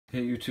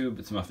Hey YouTube,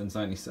 it's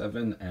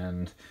mufffinz97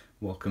 and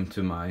welcome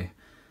to my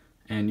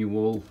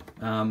annual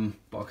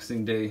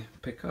Boxing Day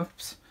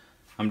pickups.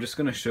 I'm just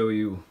going to show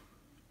you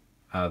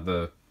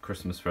the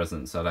Christmas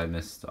presents that I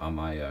missed on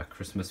my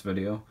Christmas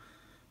video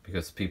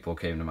because people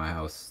came to my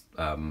house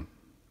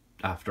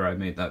after I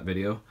made that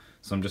video.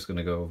 So I'm just going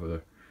to go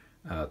over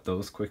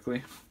those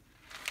quickly.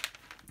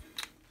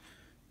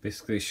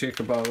 Basically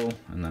shaker bottle,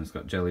 and then it's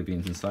got jelly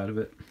beans inside of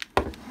it.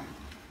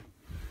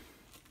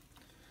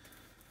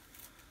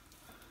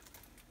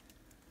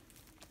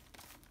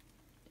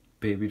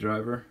 Baby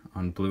Driver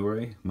on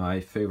Blu-ray, my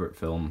favorite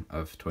film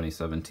of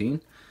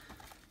 2017.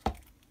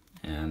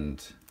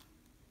 And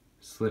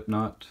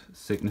Slipknot,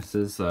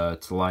 Sicknesses,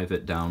 it's live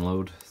at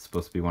download. It's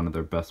supposed to be one of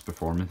their best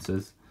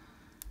performances.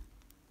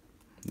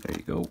 There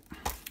you go.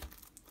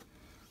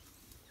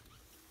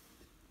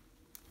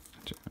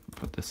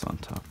 Put this on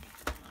top.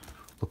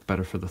 Look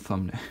better for the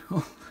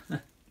thumbnail.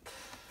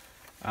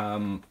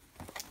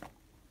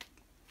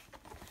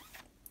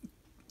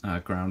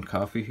 Ground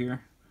coffee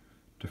here.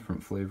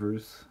 Different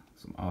flavors.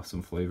 Some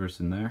awesome flavors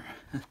in there.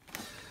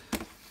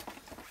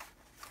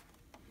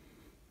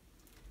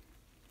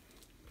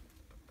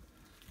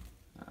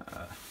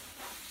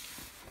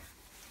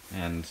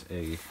 And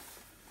a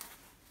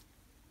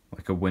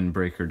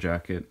windbreaker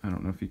jacket. I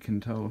don't know if you can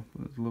tell,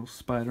 there's a little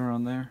spider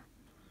on there.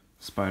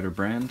 Spider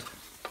brand.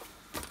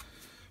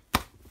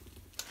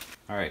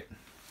 Alright,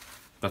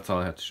 that's all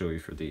I had to show you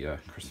for the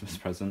Christmas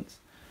presents.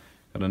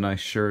 Got a nice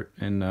shirt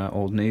in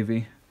Old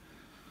Navy.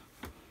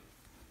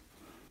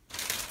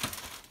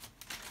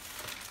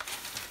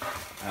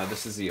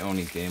 This is the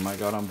only game I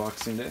got on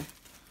Boxing Day,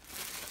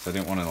 so I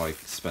didn't want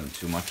to spend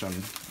too much on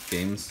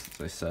games,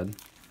 as I said.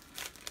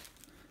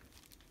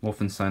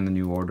 Wolfenstein: The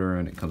New Order,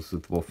 and it comes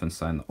with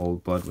Wolfenstein: The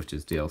Old Blood, which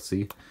is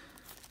DLC.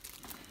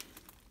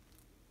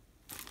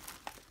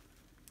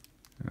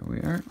 There we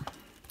are.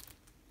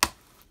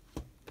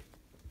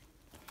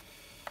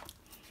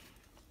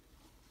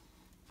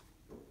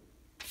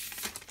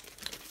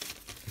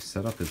 The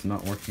setup is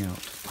not working out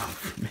well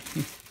for me.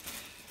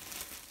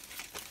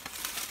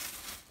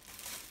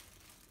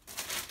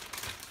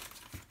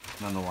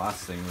 And then the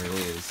last thing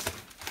really is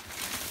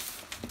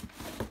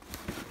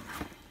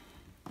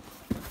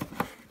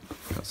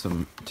got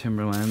some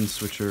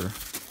Timberlands, which are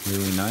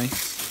really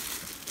nice.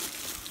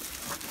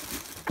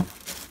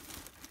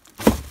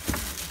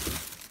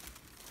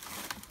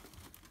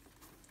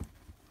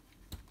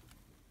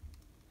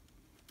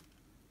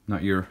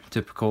 Not your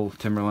typical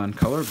Timberland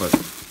color, but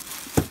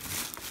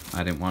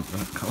I didn't want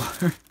that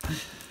color.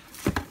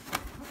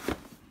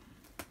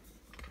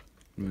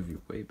 Move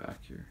you way back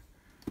here.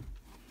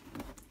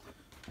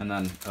 And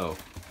then,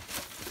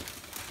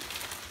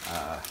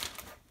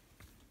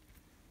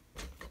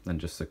 then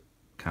just a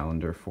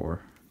calendar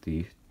for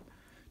the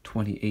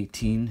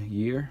 2018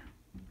 year.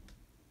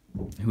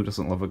 Who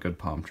doesn't love a good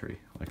palm tree?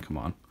 Like, come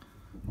on.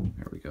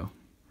 There we go.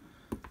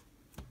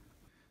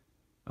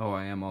 Oh,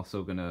 I am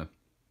also gonna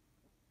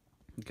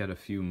get a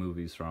few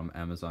movies from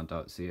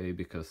Amazon.ca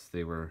because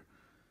they're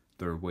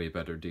way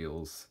better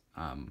deals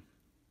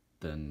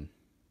than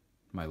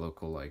my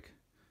local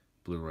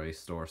Blu-ray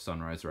store.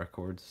 Sunrise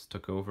Records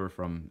took over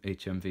from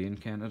HMV in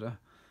Canada,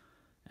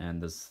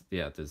 and it's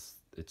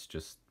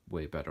just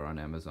way better on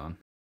Amazon.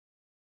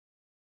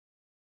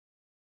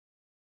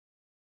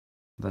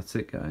 That's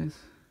it, guys.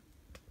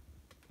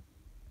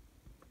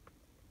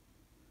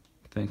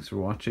 Thanks for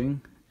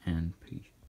watching, and peace.